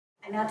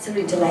I'm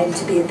absolutely delighted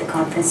to be at the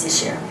conference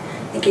this year.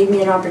 It gave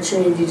me an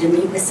opportunity to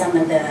meet with some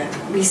of the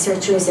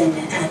researchers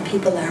and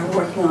people that are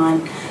working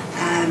on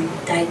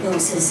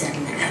diagnosis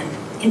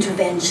and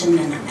intervention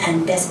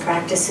and best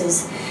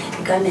practices.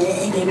 It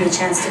gave me a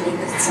chance to meet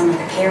with some of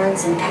the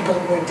parents and people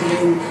who are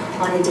dealing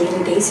on a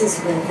daily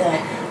basis with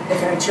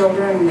our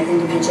children, with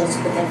individuals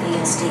with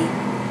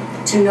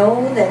FASD. To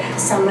know that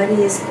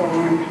somebody is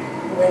born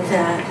with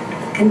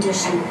a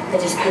condition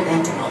that is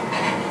preventable,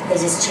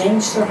 that has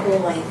changed their whole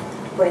life,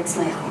 breaks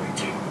my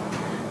heart.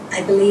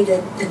 I believe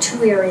that the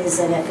two areas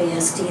of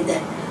FASD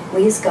that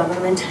we as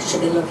government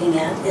should be looking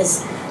at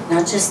is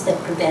not just the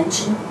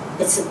prevention,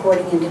 but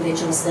supporting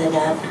individuals that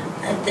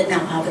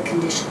now have a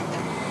condition.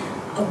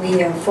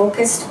 We are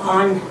focused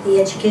on the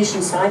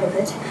education side of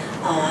it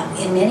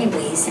in many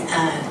ways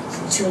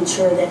to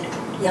ensure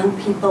that young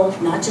people,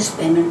 not just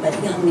women,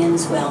 but young men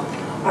as well,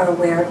 are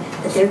aware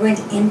that they're going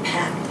to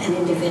impact an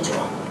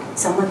individual,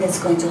 someone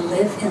that's going to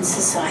live in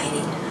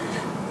society,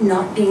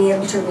 not being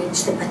able to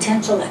reach the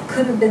potential that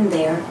could have been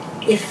there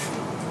if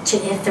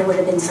there would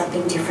have been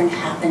something different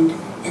happened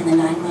in the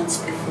 9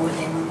 months before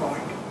they were born.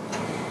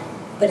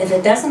 But if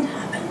it doesn't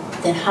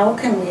happen, then how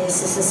can we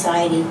as a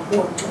society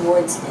work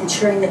towards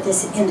ensuring that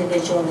this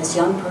individual, this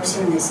young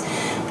person, this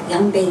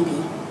young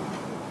baby,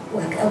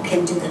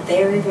 can do the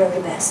very,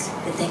 very best,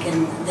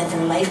 that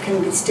their life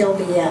can still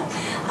be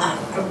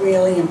a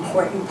really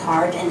important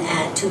part and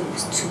add to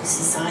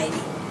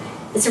society.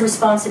 It's a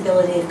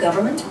responsibility of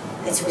government,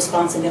 it's a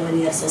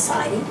responsibility of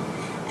society,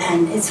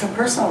 and it's a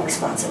personal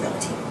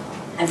responsibility.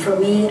 And for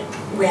me,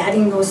 we're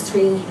adding those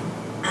three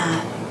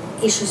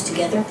issues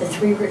together, the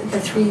three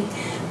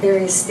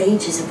various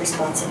stages of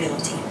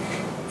responsibility.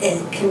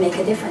 It can make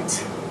a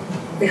difference.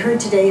 We heard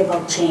today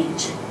about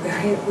change.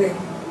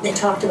 They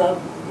talked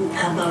about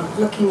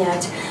looking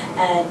at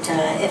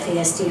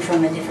FASD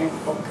from a different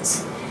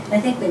focus. And I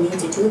think we need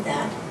to do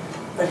that,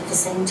 but at the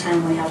same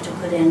time we have to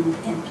put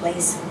in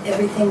place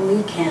everything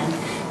we can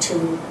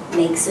to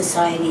make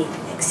society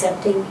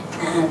accepting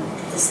and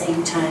at the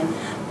same time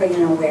bring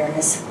an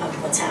awareness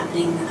of what's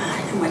happening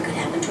and what could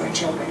happen to our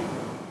children.